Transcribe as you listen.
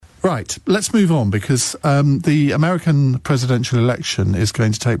Right, let's move on, because the American presidential election is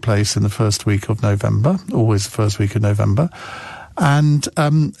going to take place in the first week of November, always the first week of November. And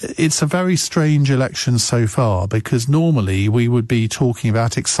it's a very strange election so far, because normally we would be talking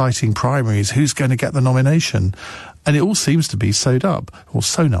about exciting primaries, who's going to get the nomination. And it all seems to be sewn up.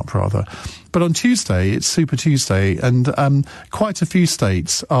 But on Tuesday, it's Super Tuesday, and quite a few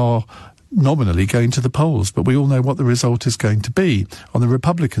states are nominally going to the polls, but we all know what the result is going to be. On the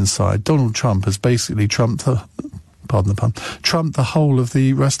Republican side, Donald Trump has basically trumped the whole of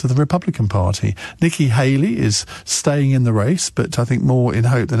the rest of the Republican Party. Nikki Haley is staying in the race, but I think more in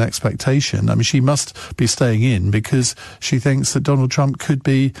hope than expectation. I mean, she must be staying in because she thinks that Donald Trump could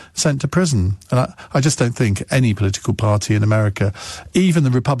be sent to prison. And I just don't think any political party in America, even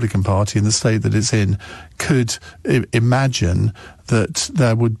the Republican Party in the state that it's in, could imagine that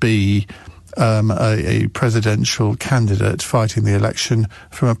there would be a presidential candidate fighting the election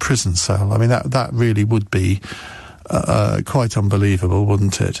from a prison cell. I mean, that really would be quite unbelievable,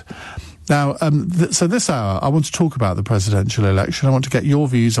 wouldn't it? Now, so this hour, I want to talk about the presidential election. I want to get your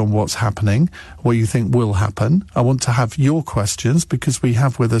views on what's happening, what you think will happen. I want to have your questions, because we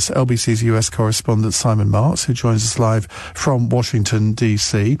have with us LBC's US correspondent Simon Marks, who joins us live from Washington,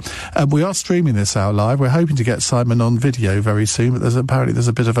 D.C. We are streaming this hour live. We're hoping to get Simon on video very soon, but apparently there's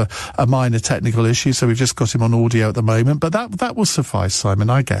a bit of a minor technical issue, so we've just got him on audio at the moment. But that will suffice, Simon,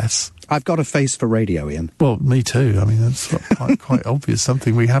 I guess. I've got a face for radio, Ian. Well, me too. I mean, that's quite obvious,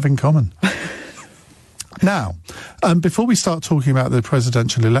 something we have in common. Now, before we start talking about the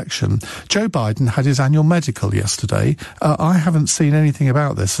presidential election, Joe Biden had his annual medical yesterday. I haven't seen anything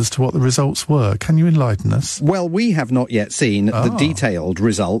about this as to what the results were. Can you enlighten us? Well, we have not yet seen the detailed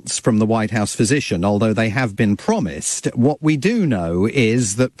results from the White House physician, although they have been promised. What we do know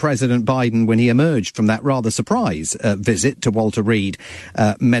is that President Biden, when he emerged from that rather surprise visit to Walter Reed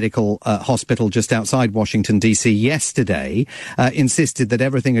Medical Hospital just outside Washington, D.C. yesterday, insisted that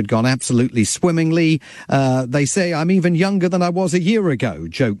everything had gone absolutely swimmingly. They say, "I'm even younger than I was a year ago,"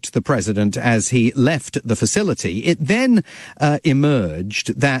 joked the president as he left the facility. It then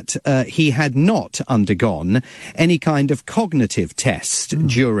emerged that he had not undergone any kind of cognitive test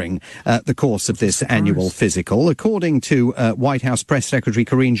during the course of this annual physical. According to White House Press Secretary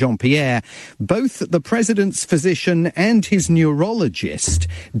Karine Jean-Pierre, both the president's physician and his neurologist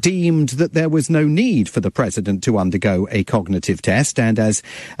deemed that there was no need for the president to undergo a cognitive test. And as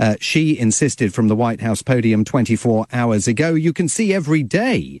she insisted from the White House podium 24 hours ago, you can see every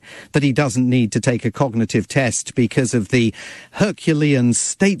day that he doesn't need to take a cognitive test because of the Herculean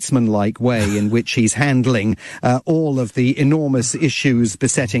statesman-like way in which he's handling all of the enormous issues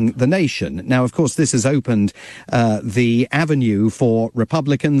besetting the nation. Now, of course, this has opened the avenue for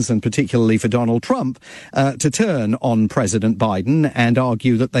Republicans, and particularly for Donald Trump, to turn on President Biden and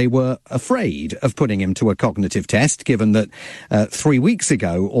argue that they were afraid of putting him to a cognitive test, given that 3 weeks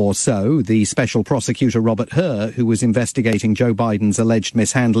ago or so, the special prosecutor Robert Hur, who was investigating Joe Biden's alleged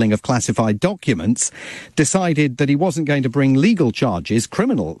mishandling of classified documents, decided that he wasn't going to bring legal charges,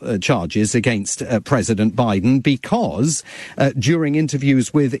 criminal charges against President Biden, because during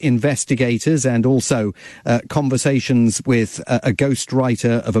interviews with investigators and also conversations with a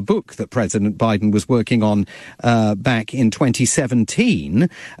ghostwriter of a book that President Biden was working on back in 2017,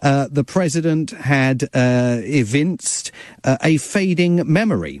 the president had evinced a fading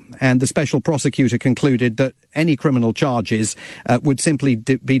memory, and the special prosecutor concluded that any criminal charges would simply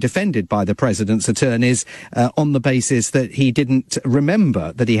be defended by the president's attorneys on the basis that he didn't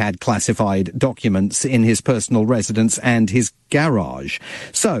remember that he had classified documents in his personal residence and his garage.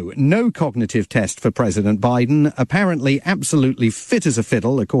 So, no cognitive test for President Biden, apparently absolutely fit as a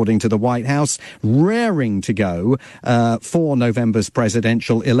fiddle, according to the White House, raring to go for November's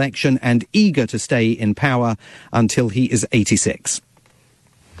presidential election and eager to stay in power until he is 86.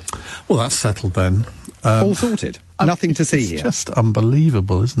 Well, that's settled then. All sorted. Nothing to see here. It's just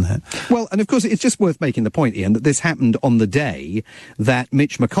unbelievable, isn't it? Well, and of course, it's just worth making the point, Ian, that this happened on the day that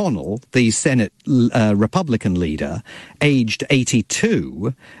Mitch McConnell, the Senate Republican leader, aged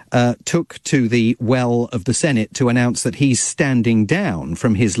 82, took to the well of the Senate to announce that he's standing down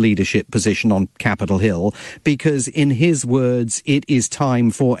from his leadership position on Capitol Hill because, in his words, it is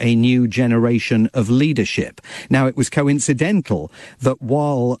time for a new generation of leadership. Now, it was coincidental that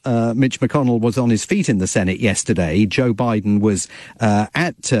while Mitch McConnell was on his feet in the Senate yesterday, Joe Biden was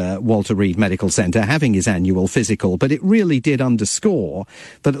at Walter Reed Medical Center having his annual physical, but it really did underscore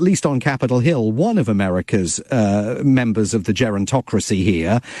that, at least on Capitol Hill, one of America's members of the gerontocracy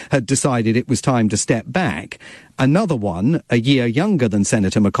here had decided it was time to step back. another one a year younger than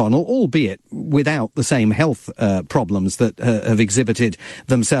Senator McConnell, albeit without the same health problems that have exhibited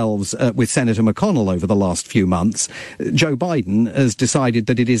themselves with Senator McConnell over the last few months. Joe Biden has decided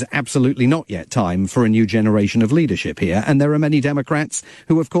that it is absolutely not yet time for a new generation of leadership here, and there are many Democrats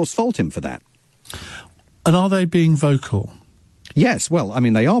who, of course, fault him for that. And are they being vocal? Yes, well, I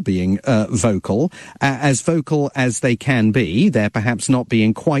mean, they are being vocal as they can be. They're perhaps not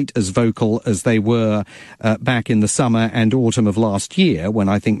being quite as vocal as they were back in the summer and autumn of last year, when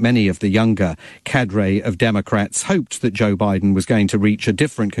I think many of the younger cadre of Democrats hoped that Joe Biden was going to reach a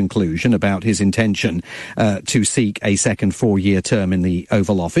different conclusion about his intention to seek a second four-year term in the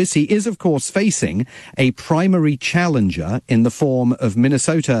Oval Office. He is, of course, facing a primary challenger in the form of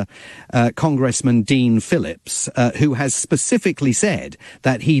Minnesota Congressman Dean Phillips, who has specifically said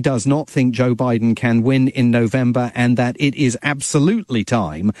that he does not think Joe Biden can win in November, and that it is absolutely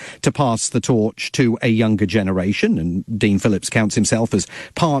time to pass the torch to a younger generation. And Dean Phillips counts himself as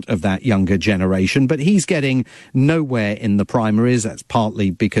part of that younger generation, but he's getting nowhere in the primaries. That's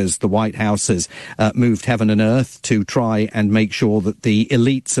partly because the White House has moved heaven and earth to try and make sure that the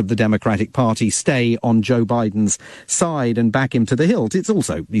elites of the Democratic Party stay on Joe Biden's side and back him to the hilt. It's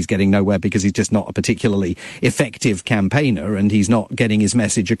also, he's getting nowhere because he's just not a particularly effective campaigner, and he's not getting his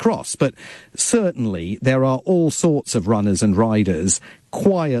message across. But certainly there are all sorts of runners and riders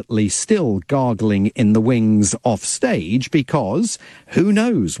quietly still gargling in the wings off stage, because who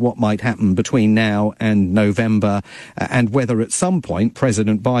knows what might happen between now and November, and whether at some point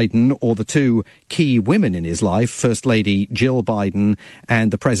President Biden or the two key women in his life, First Lady Jill Biden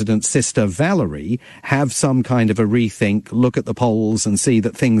and the president's sister Valerie, have some kind of a rethink, look at the polls and see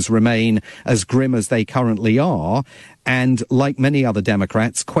that things remain as grim as they currently are, and, like many other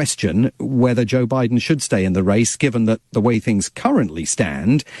Democrats, question whether Joe Biden should stay in the race, given that the way things currently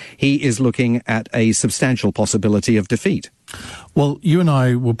stand, he is looking at a substantial possibility of defeat. Well, you and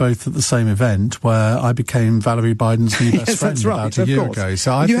I were both at the same event where I became Valerie Biden's new best friend about a year ago.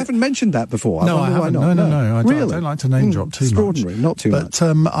 So you haven't mentioned that before. No, I haven't. No. I don't like to name drop too much. Extraordinary, not too much.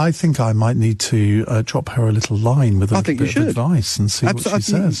 But I think I might need to drop her a little line with a little bit of advice and see what she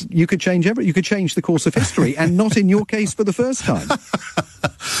says. You could change you could change the course of history, and not in your case for the first time.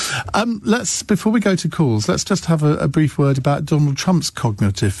 Before we go to calls, let's just have a brief word about Donald Trump's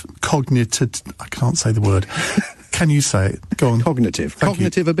cognitive, I can't say the word. Can you say it? Go on.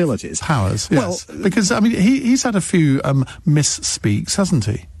 Cognitive abilities. Powers, yes. Well, because, I mean, he's had a few misspeaks, hasn't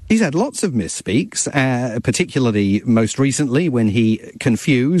he? He's had lots of misspeaks, particularly most recently when he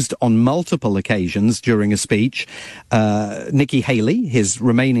confused on multiple occasions during a speech Nikki Haley, his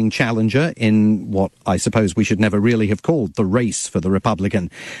remaining challenger in what I suppose we should never really have called the race for the Republican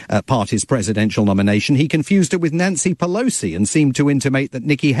Party's presidential nomination. He confused her with Nancy Pelosi and seemed to intimate that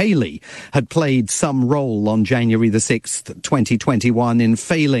Nikki Haley had played some role on January the 6th, 2021 in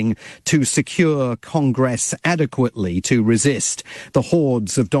failing to secure Congress adequately to resist the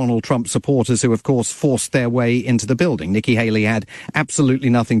hordes of Donald Trump supporters who, of course, forced their way into the building. Nikki Haley had absolutely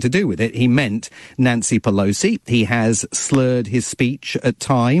nothing to do with it. He meant Nancy Pelosi. He has slurred his speech at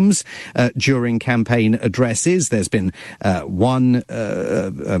times during campaign addresses. There's been one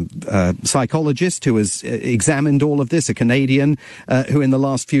psychologist who has examined all of this, a Canadian, who in the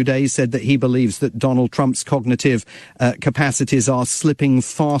last few days said that he believes that Donald Trump's cognitive capacities are slipping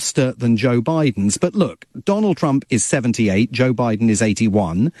faster than Joe Biden's. But look, Donald Trump is 78, Joe Biden is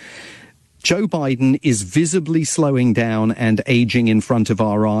 81. Joe Biden is visibly slowing down and aging in front of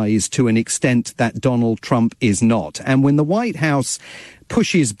our eyes to an extent that Donald Trump is not. And when the White House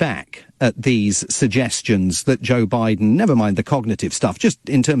pushes back at these suggestions that Joe Biden, never mind the cognitive stuff, just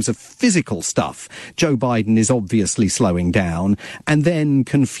in terms of physical stuff, Joe Biden is obviously slowing down, and then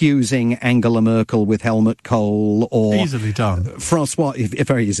confusing Angela Merkel with Helmut Kohl, or easily done. Francois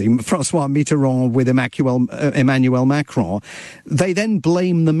Mitterrand with Emmanuel Macron. They then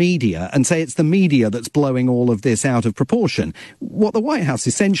blame the media and say it's the media that's blowing all of this out of proportion. What the White House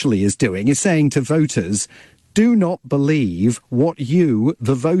essentially is doing is saying to voters, do not believe what you,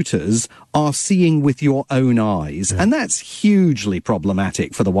 the voters, are seeing with your own eyes. Yeah. And that's hugely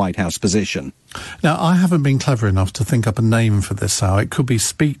problematic for the White House position. Now, I haven't been clever enough to think up a name for this hour. It could be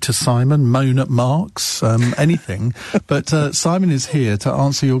Speak to Simon, Moan at Marx, anything. But Simon is here to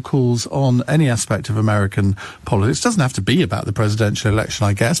answer your calls on any aspect of American politics. It doesn't have to be about the presidential election,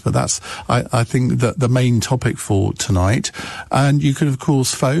 I guess, but that's, I think, the main topic for tonight. And you can, of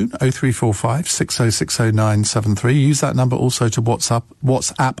course, phone 0345 6060 973. Use that number also to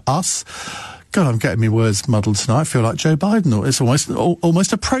WhatsApp us. God, I'm getting my words muddled tonight. I feel like Joe Biden. It's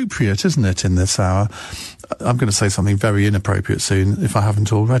almost appropriate, isn't it, in this hour? I'm going to say something very inappropriate soon, if I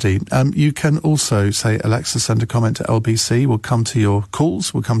haven't already. You can also say, Alexa, send a comment to LBC. We'll come to your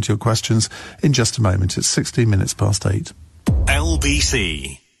calls. We'll come to your questions in just a moment. It's 16 minutes past 8.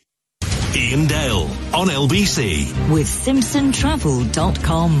 LBC. Iain Dale on LBC. With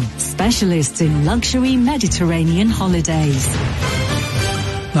SimpsonTravel.com. Specialists in luxury Mediterranean holidays.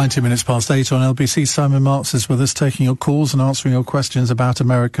 90 minutes past 8 on LBC. Simon Marks is with us, taking your calls and answering your questions about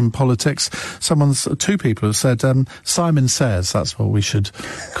American politics. Two people have said, Simon Says, that's what we should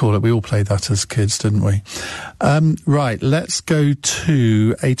call it. We all played that as kids, didn't we? Right, let's go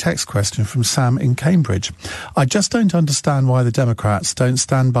to a text question from Sam in Cambridge. I just don't understand why the Democrats don't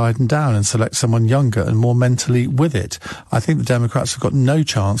stand Biden down and select someone younger and more mentally with it. I think the Democrats have got no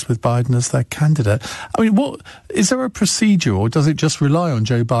chance with Biden as their candidate. I mean, is there a procedure, or does it just rely on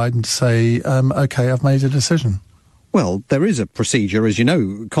Joe Biden to say, OK, I've made a decision? Well, there is a procedure, as you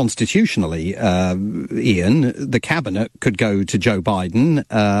know, constitutionally, Ian. The Cabinet could go to Joe Biden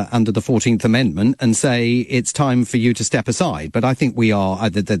under the 14th Amendment and say, it's time for you to step aside. But I think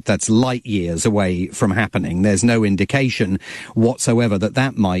that's light years away from happening. There's no indication whatsoever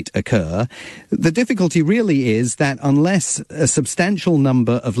that might occur. The difficulty really is that unless a substantial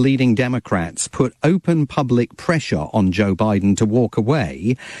number of leading Democrats put open public pressure on Joe Biden to walk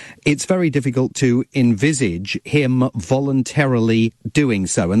away, it's very difficult to envisage him voluntarily doing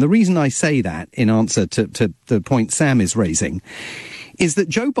so. And the reason I say that, in answer to the point Sam is raising, is that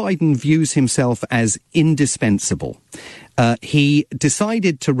Joe Biden views himself as indispensable. He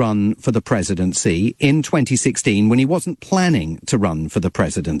decided to run for the presidency in 2016 when he wasn't planning to run for the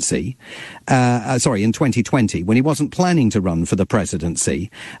presidency. In 2020, when he wasn't planning to run for the presidency.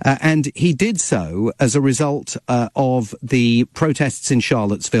 And he did so as a result of the protests in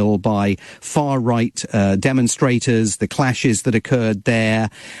Charlottesville by far-right demonstrators, the clashes that occurred there,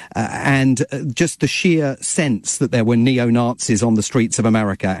 and just the sheer sense that there were neo-Nazis on the streets of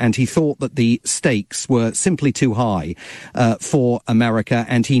America. And he thought that the stakes were simply too high for America,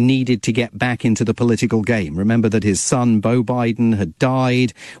 and he needed to get back into the political game. Remember that his son, Beau Biden, had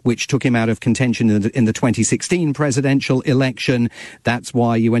died, which took him out of contention in the 2016 presidential election. That's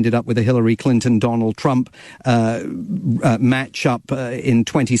why you ended up with a Hillary Clinton-Donald Trump match-up in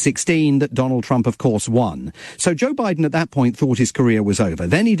 2016 that Donald Trump, of course, won. So Joe Biden at that point thought his career was over.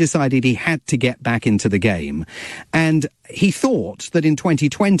 Then he decided he had to get back into the game. And he thought that in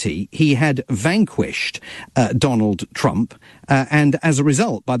 2020 he had vanquished Donald Trump, and as a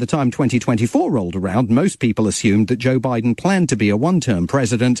result, by the time 2024 rolled around, most people assumed that Joe Biden planned to be a one-term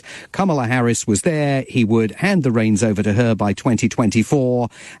president. Kamala Harris was there. He would hand the reins over to her by 2024,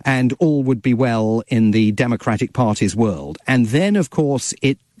 and all would be well in the Democratic Party's world. And then, of course,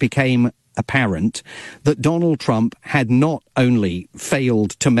 it became apparent that Donald Trump had not only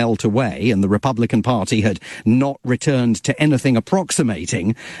failed to melt away, and the Republican Party had not returned to anything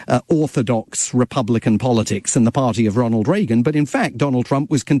approximating orthodox Republican politics and the party of Ronald Reagan, but in fact Donald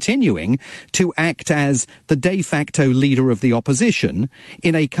Trump was continuing to act as the de facto leader of the opposition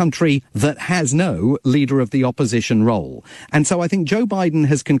in a country that has no leader of the opposition role. And so I think Joe Biden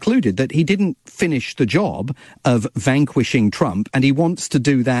has concluded that he didn't finish the job of vanquishing Trump, and he wants to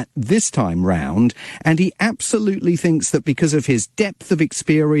do that this time round, and he absolutely thinks that because of his depth of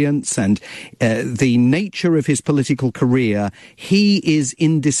experience and the nature of his political career, he is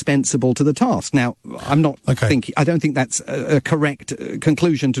indispensable to the task. Now, I don't think that's a correct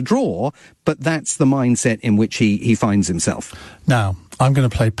conclusion to draw, but that's the mindset in which he finds himself. Now, I'm going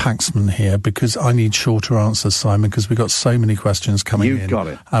to play Paxman here because I need shorter answers, Simon, because we've got so many questions coming in. You've got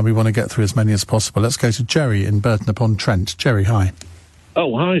it. And we want to get through as many as possible. Let's go to Jerry in Burton-upon-Trent. Jerry, hi.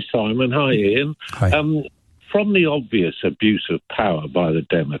 Oh, hi, Simon. Hi, Ian. Hi. From the obvious abuse of power by the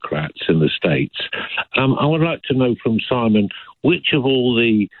Democrats in the States, I would like to know from Simon, which of all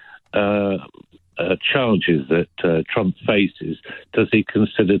the charges that Trump faces does he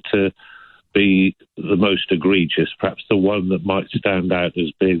consider to be the most egregious, perhaps the one that might stand out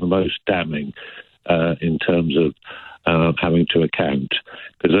as being the most damning in terms of having to account?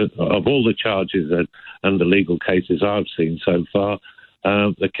 Because of all the charges and the legal cases I've seen so far,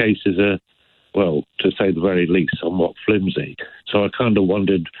 the cases are, well, to say the very least, somewhat flimsy. So I kind of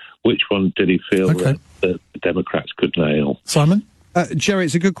wondered which one did he feel that the Democrats could nail. Simon? Jerry,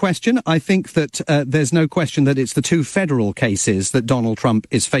 it's a good question. I think that there's no question that it's the two federal cases that Donald Trump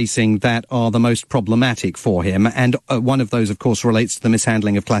is facing that are the most problematic for him. And one of those, of course, relates to the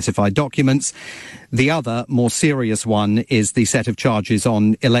mishandling of classified documents. The other, more serious one, is the set of charges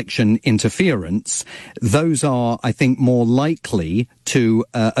on election interference. Those are, I think, more likely to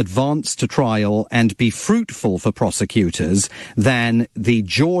advance to trial and be fruitful for prosecutors than the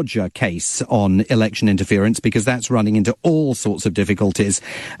Georgia case on election interference, because that's running into all sorts of difficulties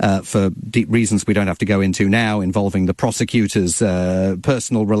for deep reasons we don't have to go into now, involving the prosecutor's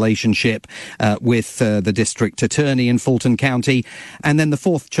personal relationship with the district attorney in Fulton County. And then the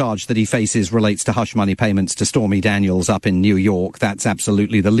fourth charge that he faces relates to hush money payments to Stormy Daniels up in New York. That's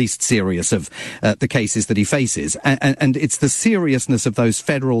absolutely the least serious of the cases that he faces. And it's the seriousness of those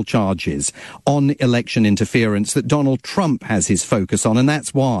federal charges on election interference that Donald Trump has his focus on. And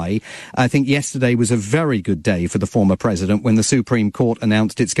that's why I think yesterday was a very good day for the former president when the Supreme Court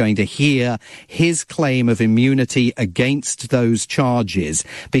announced it's going to hear his claim of immunity against those charges,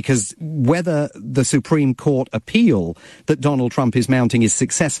 because whether the Supreme Court appeal that Donald Trump is mounting is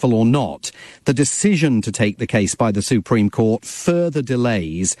successful or not, the decision to take the case by the Supreme Court further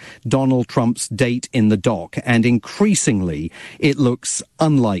delays Donald Trump's date in the dock, and increasingly it looks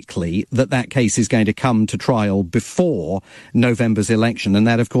unlikely that that case is going to come to trial before November's election, and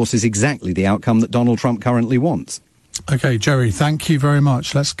that, of course, is exactly the outcome that Donald Trump currently wants. OK, Jerry, thank you very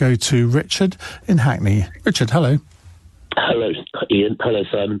much. Let's go to Richard in Hackney. Richard, hello. Hello, Ian. Hello,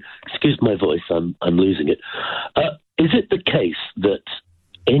 Simon. Excuse my voice, I'm losing it. Is it the case that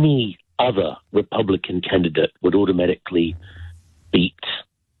any other Republican candidate would automatically beat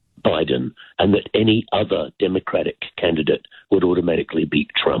Biden, and that any other Democratic candidate would automatically beat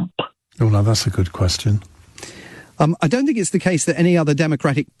Trump? Oh, no, that's a good question. I don't think it's the case that any other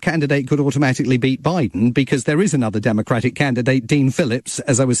Democratic candidate could automatically beat Biden, because there is another Democratic candidate, Dean Phillips,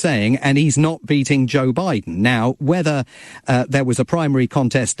 as I was saying, and he's not beating Joe Biden. Now, whether there was a primary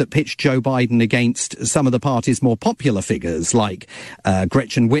contest that pitched Joe Biden against some of the party's more popular figures, like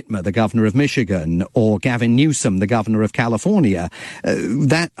Gretchen Whitmer, the governor of Michigan, or Gavin Newsom, the governor of California,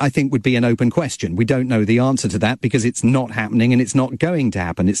 that, I think, would be an open question. We don't know the answer to that because it's not happening and it's not going to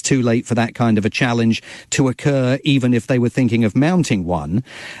happen. It's too late for that kind of a challenge to occur, even if they were thinking of mounting one.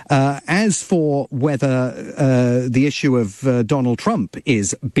 As for whether the issue of Donald Trump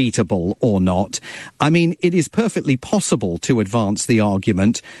is beatable or not, I mean, it is perfectly possible to advance the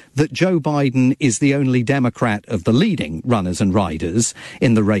argument that Joe Biden is the only Democrat of the leading runners and riders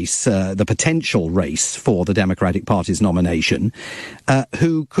in the race, the potential race for the Democratic Party's nomination,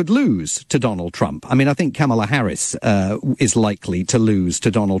 who could lose to Donald Trump. I mean, I think Kamala Harris is likely to lose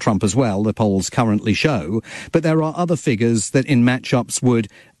to Donald Trump as well, the polls currently show, but there are other figures that in matchups would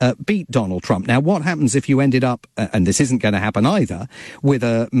beat Donald Trump. Now, what happens if you ended up, and this isn't going to happen either, with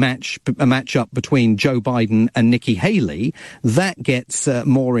a matchup between Joe Biden and Nikki Haley? That gets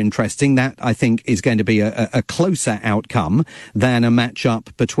more interesting. That, I think, is going to be a closer outcome than a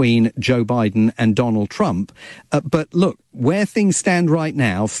matchup between Joe Biden and Donald Trump. But look, where things stand right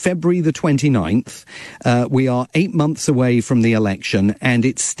now, February the 29th, we are 8 months away from the election, and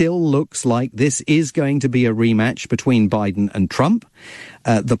it still looks like this is going to be a rematch between Biden and Trump.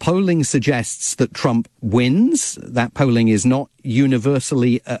 The polling suggests that Trump wins. That polling is not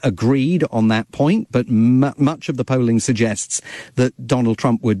universally agreed on that point, but much of the polling suggests that Donald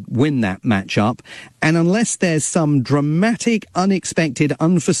Trump would win that matchup. And unless there's some dramatic, unexpected,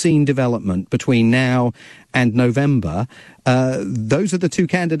 unforeseen development between now and November, those are the two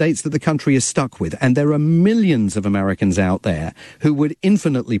candidates that the country is stuck with. And there are millions of Americans out there who would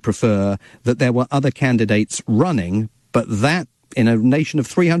infinitely prefer that there were other candidates running, but that, in a nation of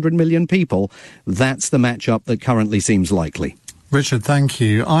 300 million people, that's the matchup that currently seems likely. Richard, thank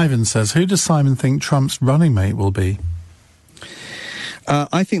you. Ivan says, who does Simon think Trump's running mate will be?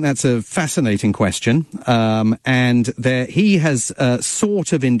 I think that's a fascinating question, and he has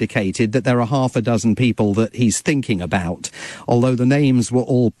sort of indicated that there are half a dozen people that he's thinking about, although the names were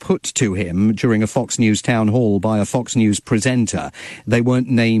all put to him during a Fox News town hall by a Fox News presenter. They weren't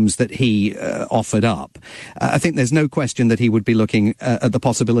names that he offered up. I think there's no question that he would be looking at the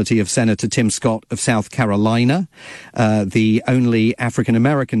possibility of Senator Tim Scott of South Carolina, the only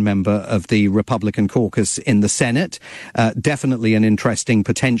African-American member of the Republican caucus in the Senate, definitely an interesting interesting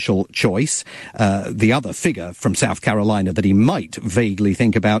potential choice. The other figure from South Carolina that he might vaguely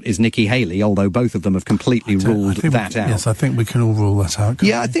think about is Nikki Haley, although both of them have completely ruled that out. Yes, I think we can all rule that out.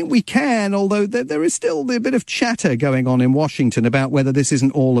 Yeah, I think we can, although there is still a bit of chatter going on in Washington about whether this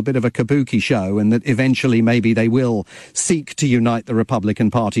isn't all a bit of a kabuki show and that eventually maybe they will seek to unite the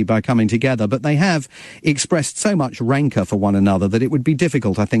Republican Party by coming together. But they have expressed so much rancour for one another that it would be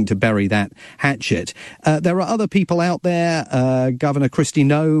difficult, I think, to bury that hatchet. There are other people out there, Governor Kristi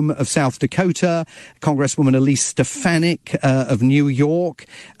Noem of South Dakota, Congresswoman Elise Stefanik of New York,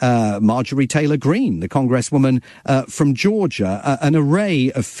 Marjorie Taylor Greene, the Congresswoman from Georgia, an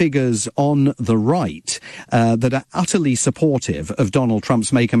array of figures on the right that are utterly supportive of Donald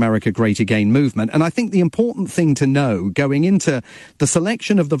Trump's Make America Great Again movement. And I think the important thing to know going into the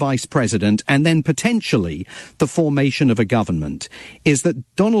selection of the vice president and then potentially the formation of a government is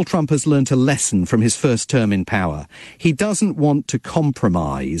that Donald Trump has learnt a lesson from his first term in power. He doesn't want to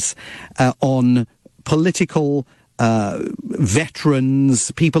compromise on political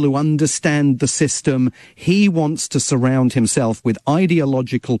veterans, people who understand the system. He wants to surround himself with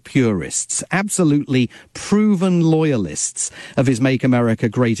ideological purists, absolutely proven loyalists of his Make America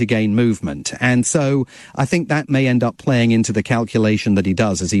Great Again movement. And so I think that may end up playing into the calculation that he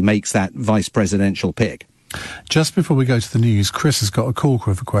does as he makes that vice presidential pick. Just before we go to the news, Chris has got a corker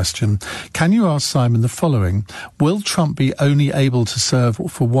of a question. Can you ask Simon the following? Will Trump be only able to serve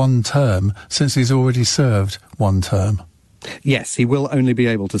for one term since he's already served one term? Yes, he will only be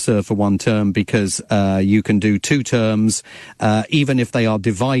able to serve for one term because you can do 2 terms. Even if they are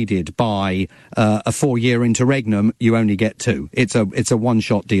divided by a 4-year interregnum, you only get 2. It's a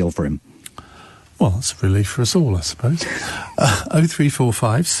one-shot deal for him. Well, it's a relief for us all, I suppose.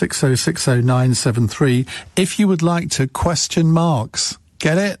 0345 6060 973. If you would like to question Marx,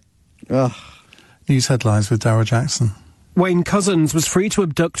 get it? Ugh. News headlines with Darrell Jackson. Wayne Couzens was free to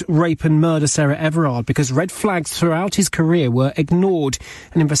abduct, rape and murder Sarah Everard because red flags throughout his career were ignored,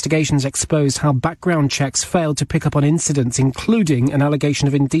 and investigations exposed how background checks failed to pick up on incidents, including an allegation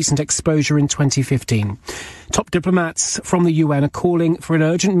of indecent exposure in 2015. Top diplomats from the UN are calling for an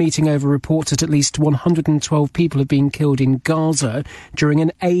urgent meeting over reports that at least 112 people have been killed in Gaza during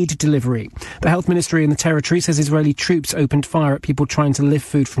an aid delivery. The health ministry in the territory says Israeli troops opened fire at people trying to lift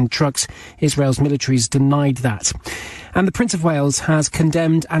food from trucks. Israel's military's denied that. And the Prince of Wales has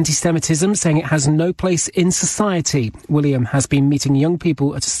condemned anti-Semitism, saying it has no place in society. William has been meeting young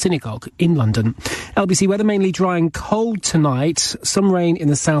people at a synagogue in London. LBC weather mainly dry and cold tonight. Some rain in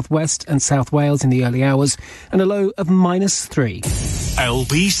the southwest and South Wales in the early hours, and a low of -3.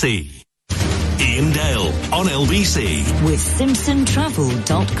 LBC. Iain Dale on LBC. With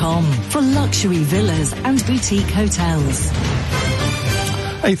SimpsonTravel.com for luxury villas and boutique hotels.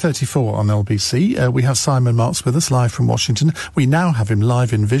 8:34 on LBC. We have Simon Marx with us live from Washington. We now have him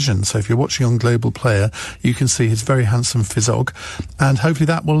live in vision, so if you're watching on Global Player, you can see his very handsome physog, and hopefully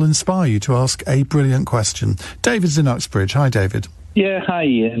that will inspire you to ask a brilliant question. David's in Uxbridge. Hi, David. Yeah, hi,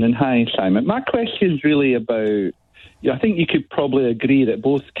 Ian, and hi, Simon. My question's really about, I think you could probably agree that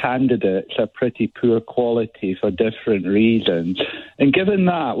both candidates are pretty poor quality for different reasons. And given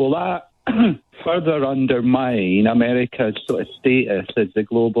that, will that further undermine America's sort of status as the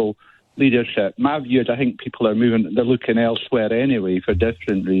global leadership? My view is I think people are they're looking elsewhere anyway for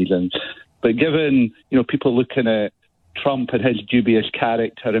different reasons. But given, people looking at Trump and his dubious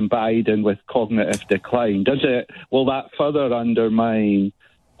character and Biden with cognitive decline, will that further undermine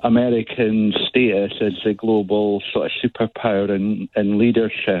American status as the global sort of superpower and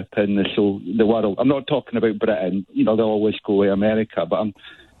leadership in the world? I'm not talking about Britain, they'll always go with America, but I'm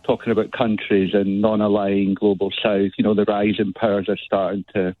talking about countries and non-aligned global south. The rising powers are starting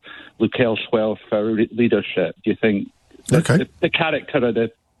to look elsewhere for leadership. Do you think the character of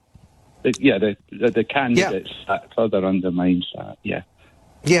the candidates that further undermines that?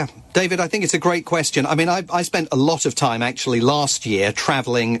 Yeah, David, I think it's a great question. I mean, I spent a lot of time actually last year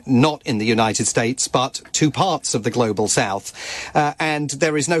travelling not in the United States, but to parts of the global south. And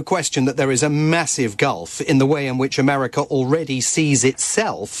there is no question that there is a massive gulf in the way in which America already sees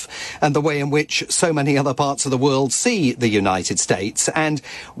itself and the way in which so many other parts of the world see the United States. And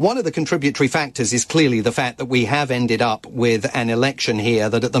one of the contributory factors is clearly the fact that we have ended up with an election here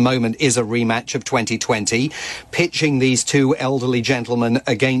that at the moment is a rematch of 2020, pitching these two elderly gentlemen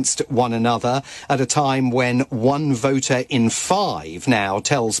against one another at a time when 1 voter in 5 now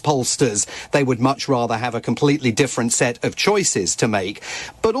tells pollsters they would much rather have a completely different set of choices to make.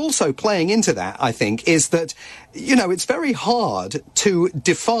 But also playing into that, I think, is that, it's very hard to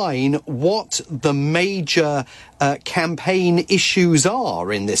define what the major campaign issues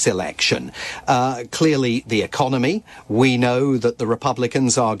are in this election. Clearly, the economy. We know that the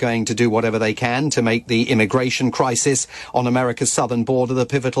Republicans are going to do whatever they can to make the immigration crisis on America's southern border the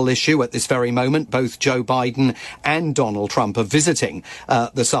pivotal issue. At this very moment, both Joe Biden and Donald Trump are visiting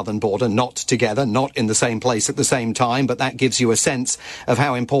the southern border, not together, not in the same place at the same time, but that gives you a sense of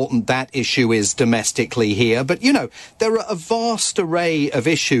how important that issue is domestically here. But, you know, there are a vast array of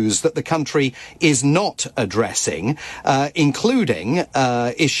issues that the country is not addressing, including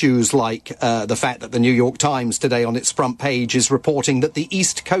issues like the fact that the New York Times today on its front page is reporting that the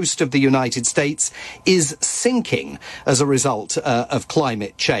east coast of the United States is sinking as a result of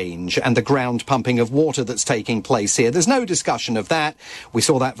climate change and the ground pumping of water that's taking place here. There's no discussion of that. We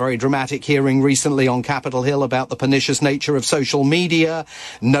saw that very dramatic hearing recently on Capitol Hill about the pernicious nature of social media.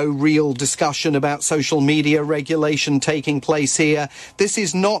 No real discussion about social media regulation taking place here. This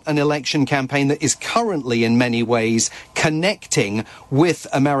is not an election campaign that is currently in many ways connecting with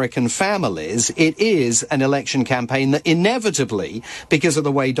American families. It is an election campaign that inevitably, because of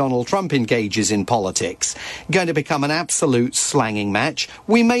the way Donald Trump engages in politics, going to become an absolute slanging match.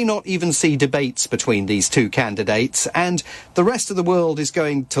 We may not even see debates between these two candidates, and the rest of the world is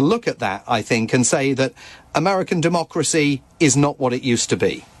going to look at that, I think, and say that American democracy is not what it used to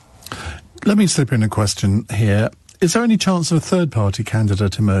be. Let me slip in a question here. Is there any chance of a third-party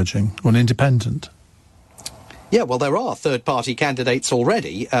candidate emerging, or an independent? Yeah, well, there are third-party candidates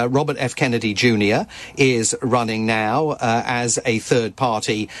already. Robert F. Kennedy Jr. is running now as a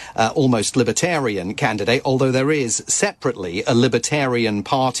third-party, almost libertarian candidate, although there is separately a Libertarian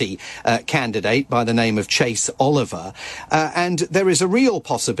Party candidate by the name of Chase Oliver. And there is a real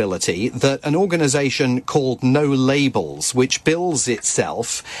possibility that an organisation called No Labels, which bills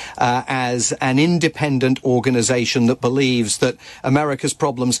itself as an independent organisation that believes that America's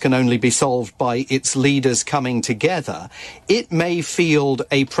problems can only be solved by its leaders coming together, it may field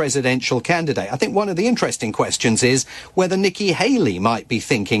a presidential candidate. I think one of the interesting questions is whether Nikki Haley might be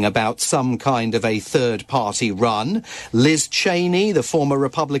thinking about some kind of a third-party run. Liz Cheney, the former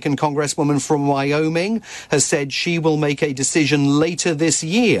Republican congresswoman from Wyoming, has said she will make a decision later this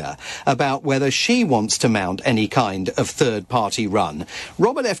year about whether she wants to mount any kind of third-party run.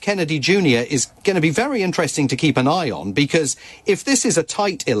 Robert F. Kennedy Jr. is going to be very interesting to keep an eye on, because if this is a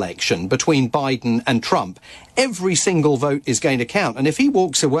tight election between Biden and Trump, every single vote is going to count. And if he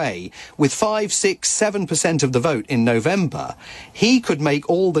walks away with 5, 6, 7% of the vote in November, he could make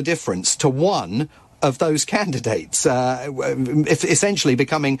all the difference to one of those candidates, essentially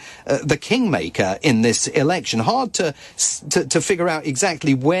becoming the kingmaker in this election. Hard to figure out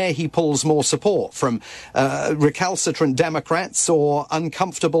exactly where he pulls more support from, recalcitrant Democrats or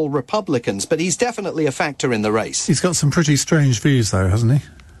uncomfortable Republicans, but he's definitely a factor in the race. He's got some pretty strange views, though, hasn't he?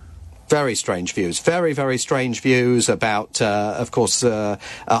 Very strange views. Very, very strange views about, of course, a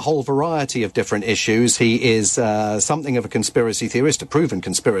whole variety of different issues. He is something of a conspiracy theorist, a proven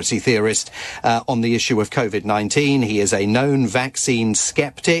conspiracy theorist on the issue of COVID-19. He is a known vaccine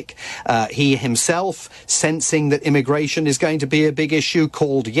skeptic. He himself, sensing that immigration is going to be a big issue,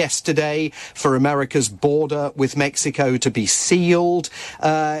 called yesterday for America's border with Mexico to be sealed.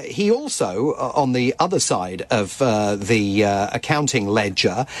 He also, on the other side of the accounting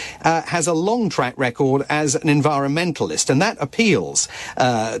ledger, has a long track record as an environmentalist, and that appeals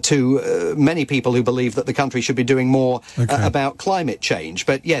to many people who believe that the country should be doing more about climate change.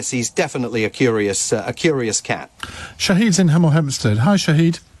 But yes, he's definitely a curious cat. Shahid's in Hemel Hempstead. Hi,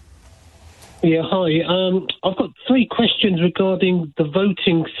 Shahid. Yeah, hi. I've got 3 questions regarding the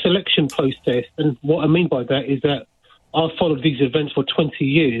voting selection process, and what I mean by that is that I've followed these events for 20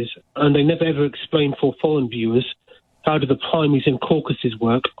 years, and they never ever explain for foreign viewers how do the primaries and caucuses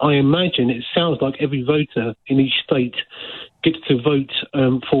work. I imagine it sounds like every voter in each state gets to vote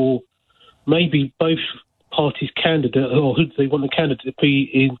for maybe both parties' candidate, or who they want the candidate to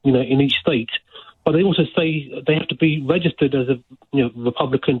be in each state. But they also say they have to be registered as a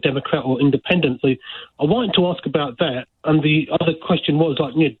Republican, Democrat, or Independent. So I wanted to ask about that. And the other question was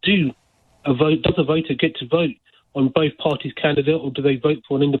does a voter get to vote on both parties' candidate, or do they vote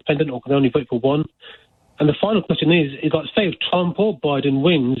for an independent, or can they only vote for one? And the final question is like, say if Trump or Biden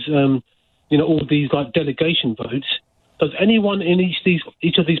wins, all these like delegation votes, does anyone in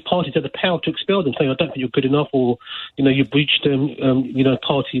each of these parties have the power to expel them, saying, I don't think you're good enough, or, you breached,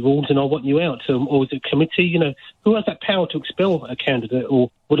 party rules and I want you out, or is it a committee? Who has that power to expel a candidate, or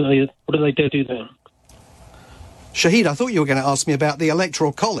wouldn't they dare do that? Shahid, I thought you were going to ask me about the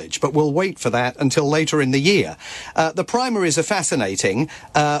Electoral College, but we'll wait for that until later in the year. The primaries are fascinating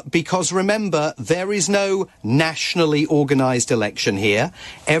because, remember, there is no nationally organised election here.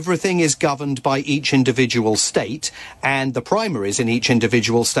 Everything is governed by each individual state, and the primaries in each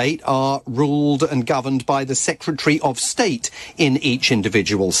individual state are ruled and governed by the Secretary of State in each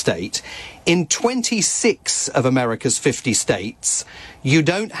individual state. In 26 of America's 50 states, you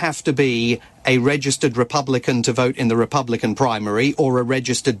don't have to be a registered Republican to vote in the Republican primary or a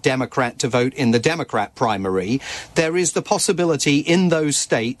registered Democrat to vote in the Democrat primary. There is the possibility in those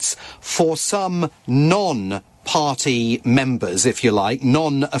states for some non-party members, if you like,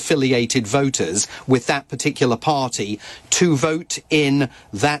 non-affiliated voters with that particular party to vote in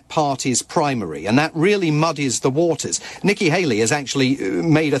that party's primary. And that really muddies the waters. Nikki Haley has actually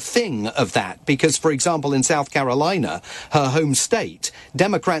made a thing of that because, for example, in South Carolina, her home state,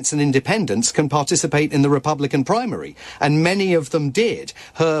 Democrats and independents can participate in the Republican primary. And many of them did.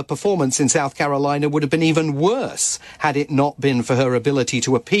 Her performance in South Carolina would have been even worse had it not been for her ability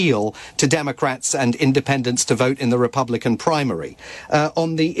to appeal to Democrats and independents to vote in the Republican primary.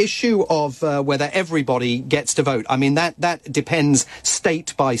 On the issue of whether everybody gets to vote, I mean, that depends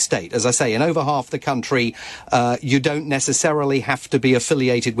state by state. As I say, in over half the country, you don't necessarily have to be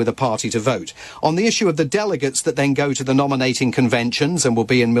affiliated with a party to vote. On the issue of the delegates that then go to the nominating conventions and will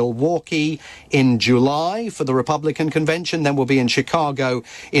be in Milwaukee in July for the Republican convention, then will be in Chicago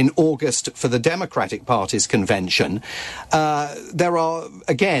in August for the Democratic Party's convention, there are,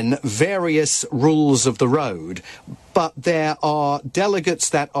 again, various rules of the road, but there are delegates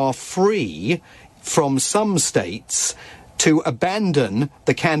that are free from some states to abandon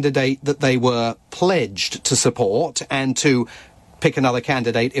the candidate that they were pledged to support and to pick another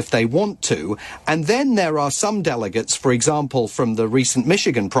candidate if they want to. And then there are some delegates, for example, from the recent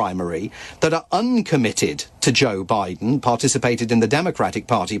Michigan primary, that are uncommitted to Joe Biden, participated in the Democratic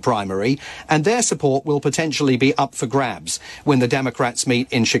Party primary, and their support will potentially be up for grabs when the Democrats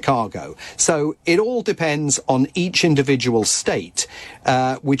meet in Chicago. So it all depends on each individual state,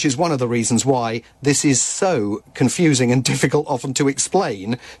 which is one of the reasons why this is so confusing and difficult often to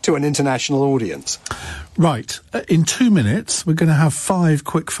explain to an international audience. Right. In 2 minutes, we're going to have 5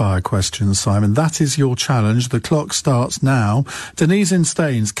 quickfire questions, Simon. That is your challenge. The clock starts now. Denise in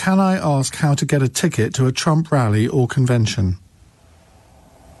Staines, can I ask how to get a ticket to a Trump rally or convention?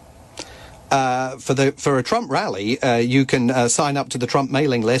 For a Trump rally, you can sign up to the Trump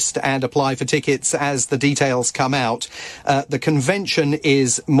mailing list and apply for tickets as the details come out. The convention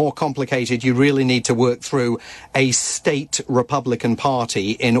is more complicated. You really need to work through a state Republican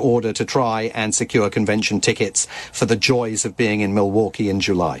Party in order to try and secure convention tickets for the joys of being in Milwaukee in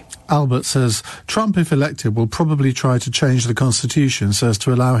July. Albert says, Trump, if elected, will probably try to change the Constitution so as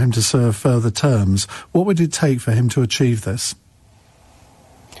to allow him to serve further terms. What would it take for him to achieve this?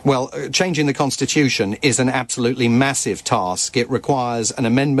 Well, changing the Constitution is an absolutely massive task. It requires an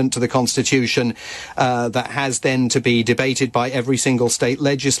amendment to the Constitution that has then to be debated by every single state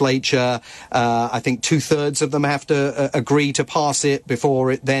legislature. I think 2/3 of them have to agree to pass it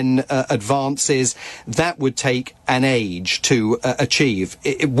before it then advances. That would take an age to achieve.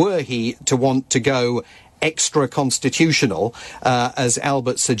 Were he to want to go extra-constitutional, as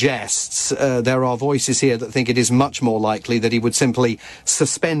Albert suggests, there are voices here that think it is much more likely that he would simply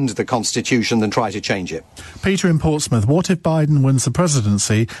suspend the Constitution than try to change it. Peter in Portsmouth, what if Biden wins the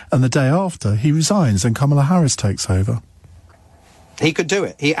presidency and the day after he resigns and Kamala Harris takes over? He could do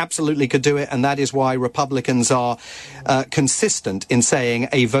it. He absolutely could do it, and that is why Republicans are consistent in saying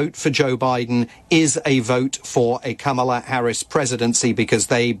a vote for Joe Biden is a vote for a Kamala Harris presidency, because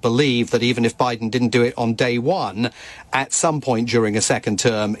they believe that even if Biden didn't do it on day one, at some point during a second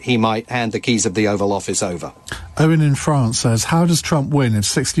term, he might hand the keys of the Oval Office over. Owen in France says, how does Trump win if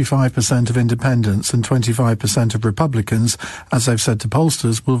 65% of independents and 25% of Republicans, as they've said to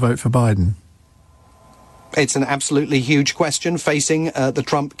pollsters, will vote for Biden? It's an absolutely huge question facing the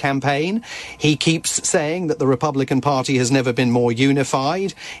Trump campaign. He keeps saying that the Republican Party has never been more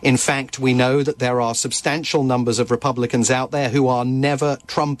unified. In fact, we know that there are substantial numbers of Republicans out there who are never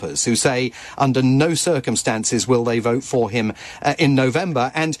Trumpers, who say under no circumstances will they vote for him in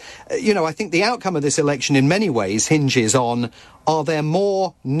November. And, you know, I think the outcome of this election in many ways hinges on, are there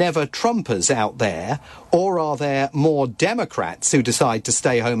more never Trumpers out there, or are there more Democrats who decide to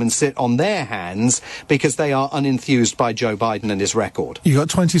stay home and sit on their hands because they are unenthused by Joe Biden and his record? You got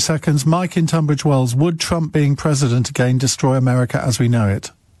 20 seconds. Mike in Tunbridge Wells, would Trump being president again destroy America as we know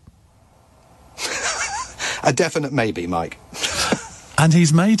it? A definite maybe, Mike. And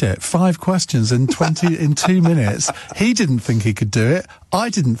he's made it. 5 questions in 2 minutes. He didn't think he could do it. I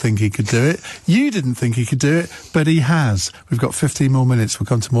didn't think he could do it. You didn't think he could do it, but he has. We've got 15 more minutes. We'll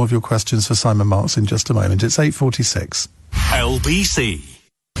come to more of your questions for Simon Marks in just a moment. It's 8:46. LBC.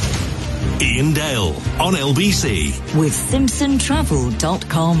 Iain Dale on LBC. With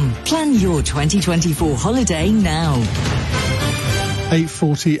SimpsonTravel.com. Plan your 2024 holiday now.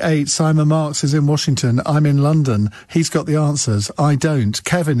 8:48. Simon Marks is in Washington. I'm in London. He's got the answers. I don't.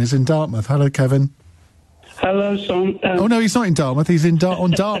 Kevin is in Dartmouth. Hello, Kevin. Hello, Sam. Oh, no, he's not in Dartmouth. He's in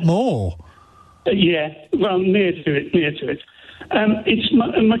on Dartmoor. Yeah, well, near to it. It's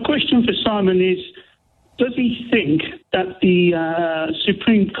my question for Simon is, does he think that the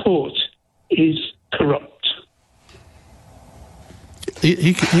Supreme Court is corrupt?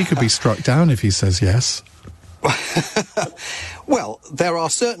 He could be struck down if he says yes. Well, there are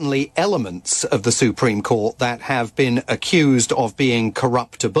certainly elements of the Supreme Court that have been accused of being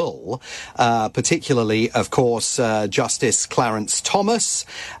corruptible, particularly, of course, Justice Clarence Thomas,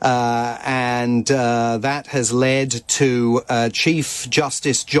 and that has led to Chief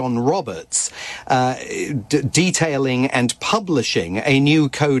Justice John Roberts detailing and publishing a new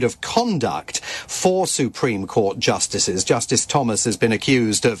code of conduct for Supreme Court justices. Justice Thomas has been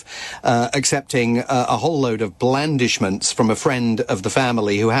accused of accepting a whole load of blandishments from a friend of the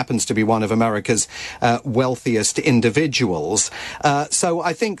family who happens to be one of America's wealthiest individuals. So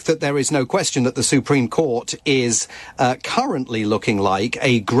I think that there is no question that the Supreme Court is currently looking like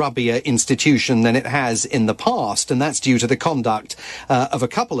a grubbier institution than it has in the past, and that's due to the conduct of a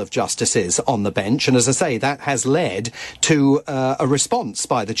couple of justices on the bench. And as I say, that has led to a response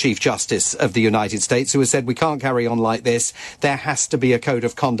by the Chief Justice of the United States, who has said we can't carry on like this. There has to be a code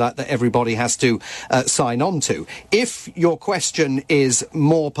of conduct that everybody has to sign on to. If your question is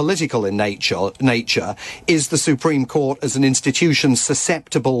more political in nature, is the Supreme Court as an institution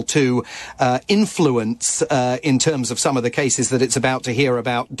susceptible to influence in terms of some of the cases that it's about to hear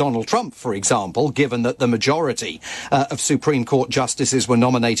about Donald Trump, for example, given that the majority of Supreme Court justices were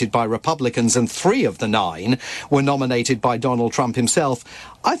nominated by Republicans and 3 of the 9 were nominated by Donald Trump himself?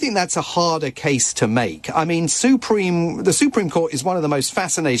 I think that's a harder case to make. I mean, the Supreme Court is one of the most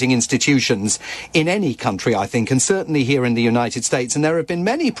fascinating institutions in any country, I think, and certainly here in the United States. And there have been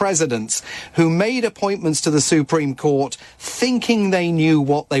many presidents who made appointments to the Supreme Court thinking they knew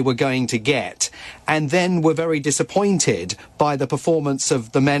what they were going to get, and then were very disappointed by the performance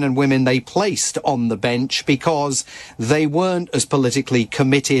of the men and women they placed on the bench because they weren't as politically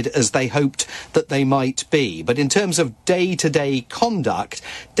committed as they hoped that they might be. But in terms of day-to-day conduct,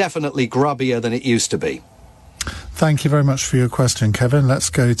 definitely grubbier than it used to be. Thank you very much for your question, Kevin. Let's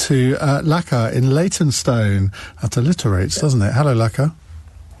go to Laka in Leytonstone. That alliterates, doesn't it? Hello, Laka.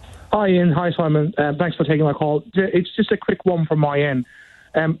 Hi, Ian. Hi, Simon. Thanks for taking my call. It's just a quick one from my end.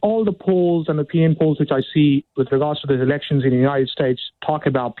 All the polls and opinion polls which I see with regards to the elections in the United States talk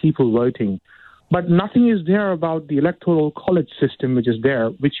about people voting, but nothing is there about the electoral college system which is there,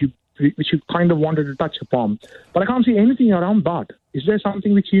 which you kind of wanted to touch upon. But I can't see anything around that. Is there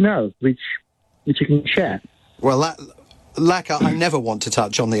something which you know, which you can share? Well, Laka, I never want to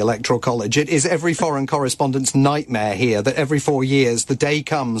touch on the Electoral College. It is every foreign correspondent's nightmare here that every 4 years the day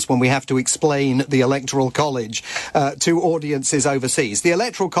comes when we have to explain the Electoral College to audiences overseas. The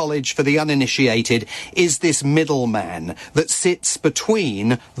Electoral College, for the uninitiated, is this middleman that sits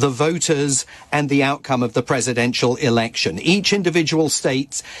between the voters and the outcome of the presidential election. Each individual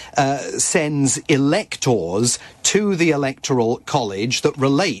state sends electors to the Electoral College that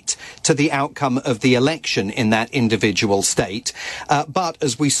relate to the outcome of the election in that individual state. But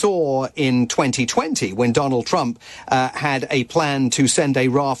as we saw in 2020, when Donald Trump had a plan to send a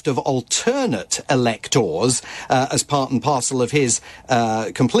raft of alternate electors as part and parcel of his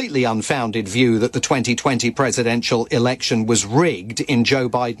completely unfounded view that the 2020 presidential election was rigged in Joe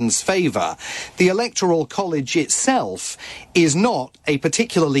Biden's favour, the Electoral College itself is not a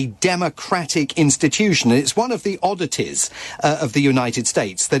particularly democratic institution. It's one of the oddities of the United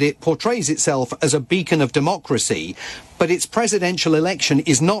States that it portrays itself as a beacon of democracy, but its presidential election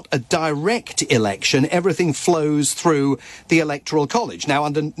is not a direct election. Everything flows through the Electoral College. Now,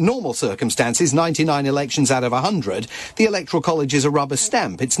 under normal circumstances, 99 elections out of 100, the Electoral College is a rubber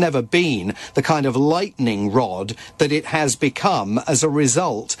stamp. It's never been the kind of lightning rod that it has become as a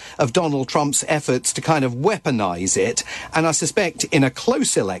result of Donald Trump's efforts to kind of weaponize it. And I suspect in a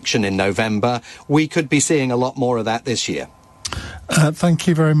close election in November, we could be seeing a lot more of that this year. Thank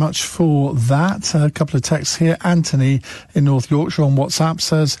you very much for that. A couple of texts here. Anthony in North Yorkshire on WhatsApp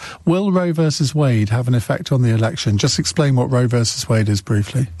says, will Roe versus Wade have an effect on the election? Just explain what Roe versus Wade is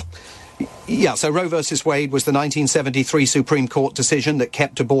briefly. Yeah, so Roe versus Wade was the 1973 Supreme Court decision that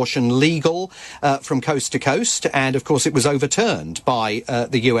kept abortion legal from coast to coast. And, of course, it was overturned by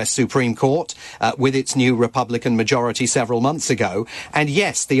the US Supreme Court with its new Republican majority several months ago. And,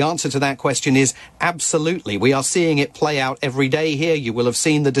 yes, the answer to that question is absolutely. We are seeing it play out every day here. You will have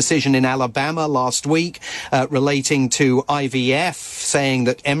seen the decision in Alabama last week relating to IVF, saying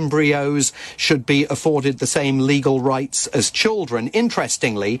that embryos should be afforded the same legal rights as children.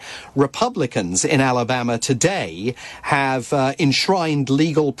 Interestingly, Republicans in Alabama today have enshrined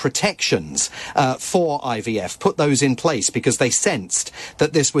legal protections for IVF, put those in place because they sensed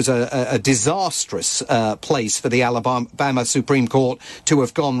that this was a disastrous place for the Alabama Supreme Court to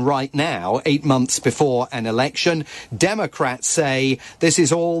have gone right now, 8 months before an election. Democrats say this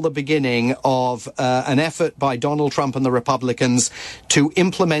is all the beginning of an effort by Donald Trump and the Republicans to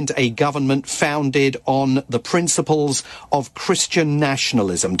implement a government founded on the principles of Christian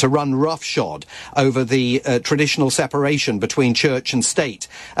nationalism, to run roughshod over the traditional separation between church and state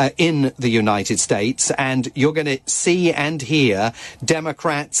in the United States. And you're going to see and hear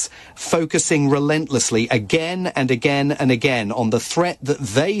Democrats focusing relentlessly again and again and again on the threat that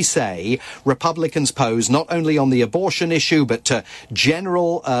they say Republicans pose, not only on the abortion issue, but to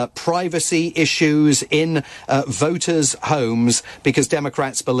general privacy issues in voters' homes, because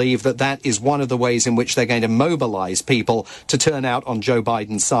Democrats believe that that is one of the ways in which they're going to mobilize people to turn out on Joe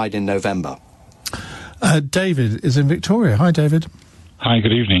Biden's side in November. David is in Victoria. Hi, David. Hi,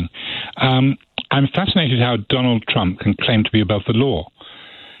 good evening. I'm fascinated how Donald Trump can claim to be above the law.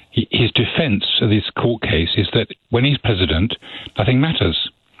 His defense of this court case is that when he's president, nothing matters.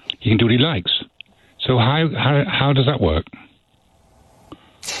 He can do what he likes. So how does that work?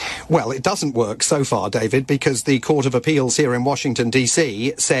 Well, it doesn't work so far, David, because the Court of Appeals here in Washington,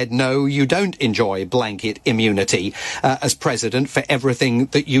 D.C. said, no, you don't enjoy blanket immunity as president for everything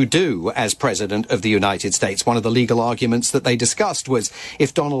that you do as president of the United States. One of the legal arguments that they discussed was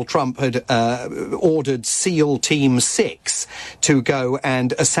if Donald Trump had ordered SEAL Team 6 to go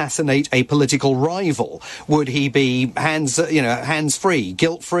and assassinate a political rival, would he be hands-free,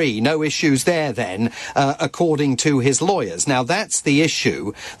 guilt-free, no issues there then, according to his lawyers? Now, that's the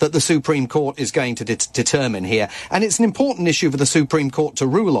issue that the Supreme Court is going to determine here. And it's an important issue for the Supreme Court to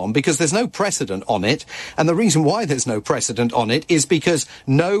rule on because there's no precedent on it. And the reason why there's no precedent on it is because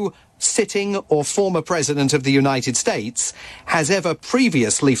no sitting or former president of the United States has ever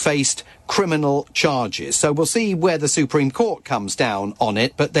previously faced criminal charges. So we'll see where the Supreme Court comes down on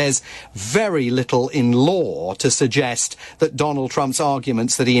it, but there's very little in law to suggest that Donald Trump's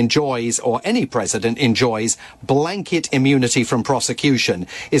arguments that he enjoys, or any president enjoys, blanket immunity from prosecution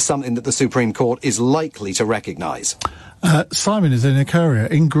is something that the Supreme Court is likely to recognise. Simon is in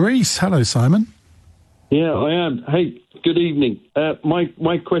Ikaria in Greece. Hello, Simon. Yeah, I am. Hey, good evening.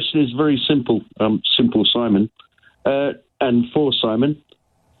 My question is very simple. Simple, Simon. And for Simon.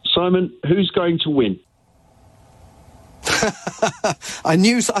 Simon, who's going to win?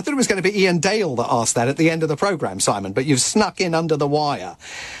 I thought it was going to be Iain Dale that asked that at the end of the programme, Simon, but you've snuck in under the wire.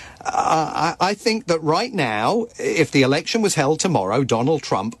 I think that right now, if the election was held tomorrow, Donald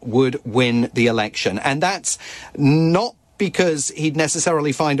Trump would win the election. And that's not because he'd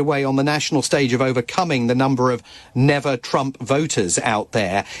necessarily find a way on the national stage of overcoming the number of never Trump voters out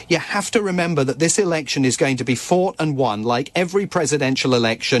there. You have to remember that this election is going to be fought and won, like every presidential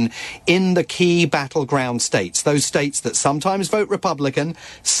election, in the key battleground states. Those states that sometimes vote Republican,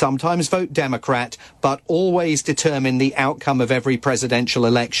 sometimes vote Democrat, but always determine the outcome of every presidential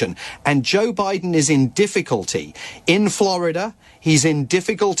election. And Joe Biden is in difficulty in Florida. He's in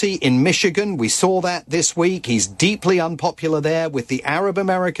difficulty in Michigan. We saw that this week. He's deeply unpopular there with the Arab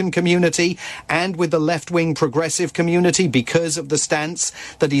American community and with the left-wing progressive community because of the stance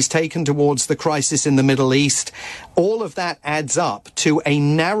that he's taken towards the crisis in the Middle East. All of that adds up to a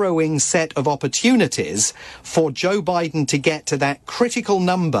narrowing set of opportunities for Joe Biden to get to that critical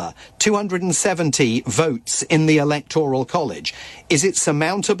number, 270 votes in the Electoral College. Is it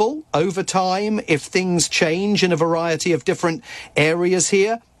surmountable over time if things change in a variety of different areas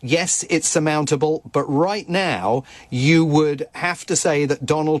here? Yes, it's surmountable, but right now you would have to say that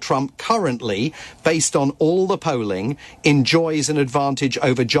Donald Trump currently, based on all the polling, enjoys an advantage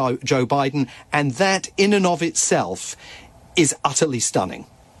over Joe Biden, and that in and of itself is utterly stunning.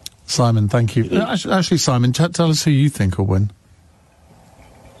 Simon, thank you. Actually, Simon, tell us who you think will win.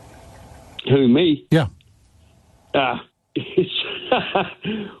 Who, me? Yeah.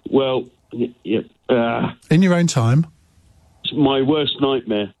 Well, yeah. In your own time. It's my worst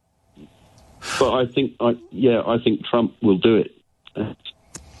nightmare. But I think Trump will do it.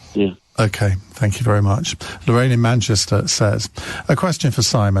 Yeah. OK, thank you very much. Lorraine in Manchester says, a question for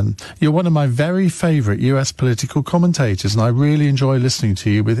Simon. You're one of my very favourite US political commentators, and I really enjoy listening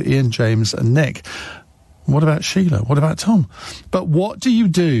to you with Ian, James and Nick. What about Sheila? What about Tom? But what do you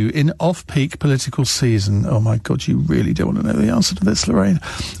do in off-peak political season? Oh my God, you really do want to know the answer to this, Lorraine.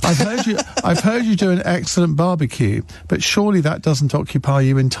 I've heard you do an excellent barbecue, but surely that doesn't occupy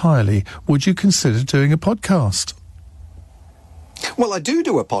you entirely. Would you consider doing a podcast? Well, I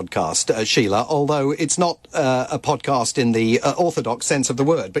do a podcast, Sheila, although it's not a podcast in the orthodox sense of the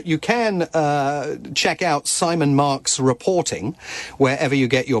word. But you can check out Simon Mark's reporting wherever you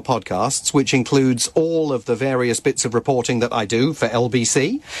get your podcasts, which includes all of the various bits of reporting that I do for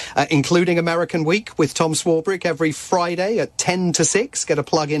LBC, including American Week with Tom Swarbrick every Friday at 10 to 6. Get a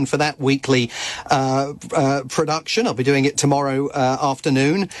plug-in for that weekly production. I'll be doing it tomorrow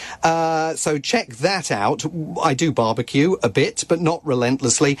afternoon. So check that out. I do barbecue a bit, but not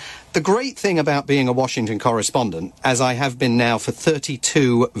relentlessly. The great thing about being a Washington correspondent, as I have been now for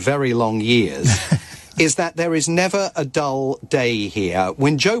 32 very long years, is that there is never a dull day here.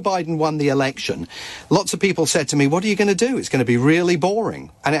 When Joe Biden won the election, lots of people said to me, what are you going to do? It's going to be really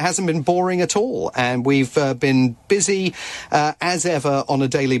boring. And it hasn't been boring at all. And we've been busy as ever on a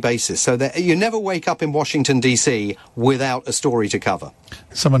daily basis. So that you never wake up in Washington, D.C. without a story to cover.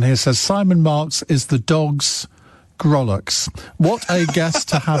 Someone here says, Simon Marks is the dog's Grolux. What a guest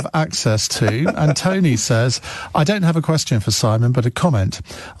to have access to. And Tony says, I don't have a question for Simon, but a comment.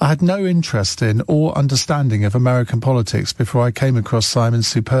 I had no interest in or understanding of American politics before I came across Simon's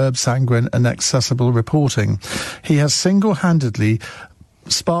superb, sanguine and accessible reporting. He has single-handedly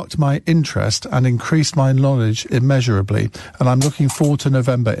sparked my interest and increased my knowledge immeasurably, and I'm looking forward to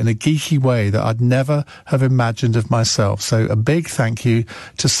November in a geeky way that I'd never have imagined of myself. So a big thank you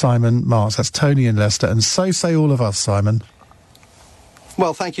to Simon Marks. That's Tony in Leicester, and so say all of us, Simon.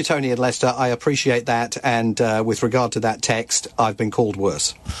 Well, thank you, Tony in Leicester. I appreciate that. And with regard to that text, I've been called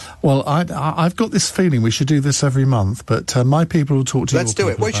worse. Well, I've got this feeling we should do this every month, but my people will talk to you. Let's do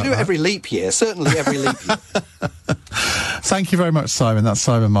it. We should do it every leap year. Certainly every leap year. Thank you very much, Simon. That's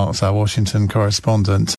Simon Marks, our Washington correspondent.